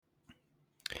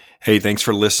Hey, thanks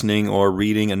for listening or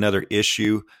reading another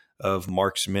issue of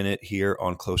Marc's Minute here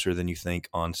on Closer Than You Think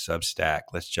on Substack.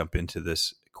 Let's jump into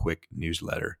this quick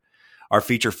newsletter. Our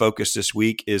feature focus this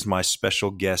week is my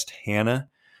special guest, Hannah,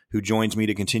 who joins me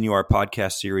to continue our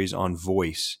podcast series on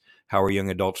voice. How are young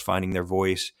adults finding their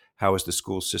voice? How has the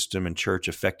school system and church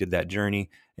affected that journey?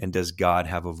 And does God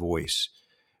have a voice?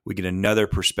 We get another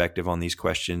perspective on these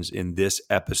questions in this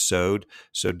episode,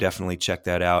 so definitely check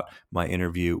that out, my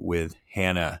interview with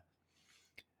Hannah.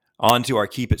 On to our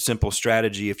Keep It Simple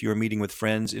strategy. If you're meeting with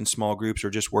friends in small groups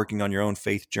or just working on your own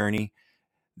faith journey,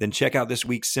 then check out this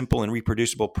week's simple and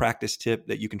reproducible practice tip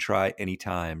that you can try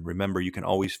anytime. Remember, you can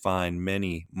always find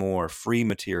many more free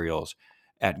materials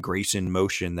at Grace in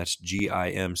Motion. That's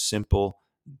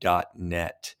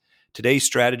GIMsimple.net. Today's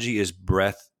strategy is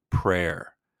breath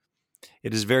prayer.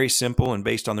 It is very simple and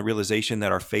based on the realization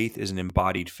that our faith is an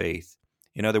embodied faith.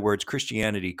 In other words,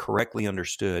 Christianity, correctly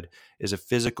understood, is a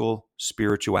physical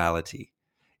spirituality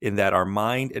in that our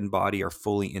mind and body are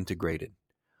fully integrated.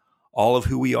 All of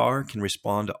who we are can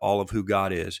respond to all of who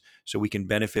God is, so we can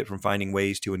benefit from finding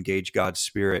ways to engage God's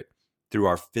Spirit through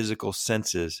our physical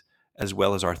senses, as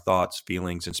well as our thoughts,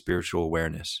 feelings, and spiritual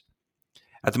awareness.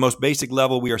 At the most basic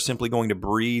level, we are simply going to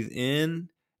breathe in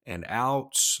and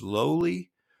out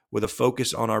slowly with a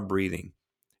focus on our breathing.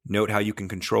 Note how you can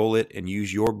control it and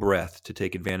use your breath to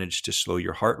take advantage to slow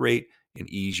your heart rate and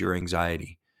ease your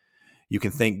anxiety. You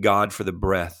can thank God for the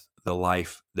breath, the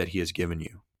life that He has given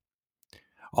you.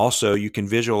 Also, you can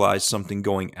visualize something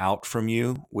going out from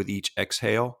you with each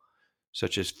exhale,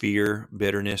 such as fear,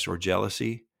 bitterness, or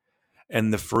jealousy,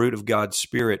 and the fruit of God's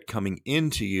Spirit coming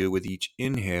into you with each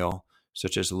inhale,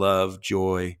 such as love,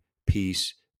 joy,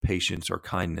 peace, patience, or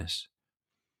kindness.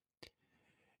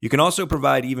 You can also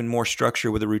provide even more structure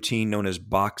with a routine known as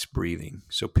box breathing.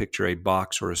 So picture a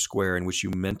box or a square in which you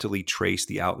mentally trace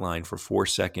the outline for 4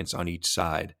 seconds on each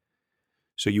side.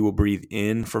 So you will breathe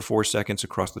in for 4 seconds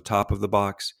across the top of the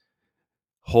box,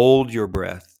 hold your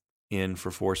breath in for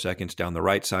 4 seconds down the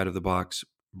right side of the box,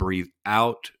 breathe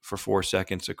out for 4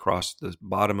 seconds across the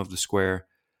bottom of the square,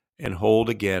 and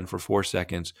hold again for 4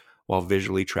 seconds while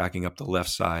visually tracking up the left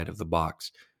side of the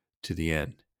box to the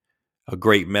end. A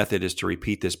great method is to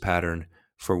repeat this pattern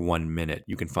for 1 minute.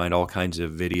 You can find all kinds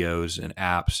of videos and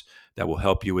apps that will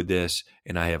help you with this,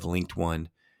 and I have linked one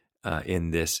in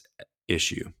this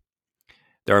issue.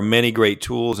 There are many great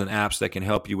tools and apps that can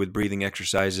help you with breathing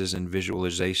exercises and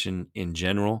visualization in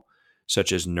general,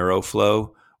 such as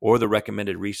NeuroFlow or the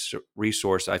recommended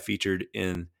resource I featured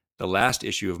in the last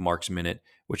issue of Marc's Minute,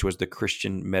 which was the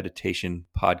Christian Meditation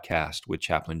Podcast with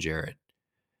Chaplain Jared.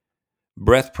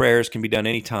 Breath prayers can be done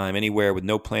anytime, anywhere, with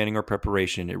no planning or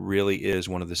preparation. It really is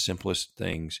one of the simplest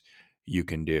things you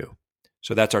can do.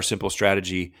 So that's our simple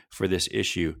strategy for this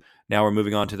issue. Now we're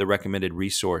moving on to the recommended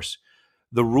resource.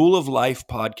 The Rule of Life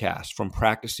podcast from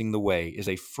Practicing the Way is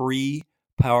a free,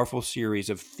 powerful series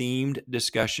of themed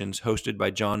discussions hosted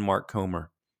by John Mark Comer.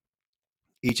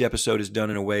 Each episode is done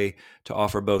in a way to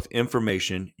offer both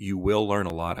information, you will learn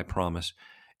a lot, I promise,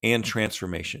 and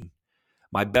transformation.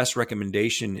 My best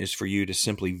recommendation is for you to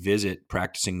simply visit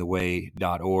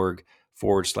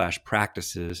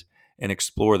practicingtheway.org/practices and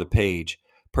explore the page.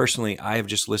 Personally, I have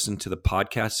just listened to the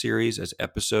podcast series as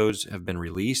episodes have been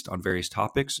released on various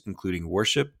topics, including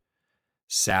worship,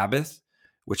 Sabbath,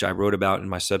 which I wrote about in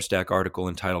my Substack article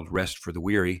entitled Rest for the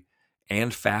Weary,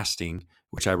 and fasting,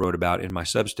 which I wrote about in my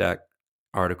Substack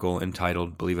article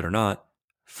entitled, believe it or not,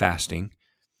 Fasting.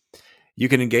 You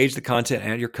can engage the content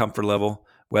at your comfort level,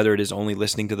 whether it is only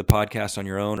listening to the podcast on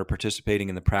your own or participating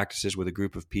in the practices with a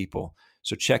group of people.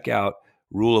 So check out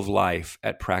Rule of Life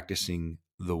at Practicing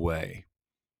the Way.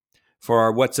 For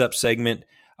our What's Up segment,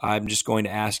 I'm just going to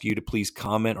ask you to please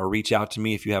comment or reach out to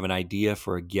me if you have an idea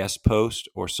for a guest post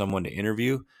or someone to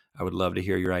interview. I would love to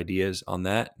hear your ideas on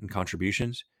that and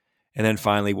contributions. And then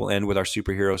finally, we'll end with our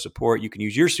superhero support. You can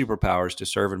use your superpowers to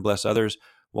serve and bless others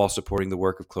while supporting the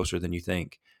work of Closer Than You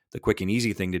Think. The quick and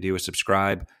easy thing to do is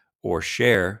subscribe or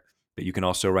share, but you can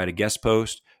also write a guest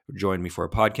post or join me for a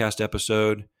podcast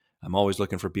episode. I'm always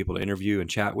looking for people to interview and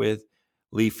chat with.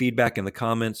 Leave feedback in the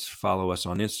comments, follow us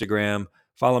on Instagram,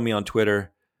 follow me on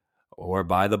Twitter, or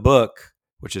buy the book,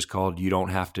 which is called You Don't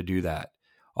Have to Do That.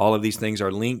 All of these things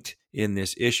are linked in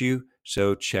this issue,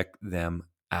 so check them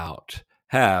out.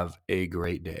 Have a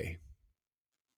great day.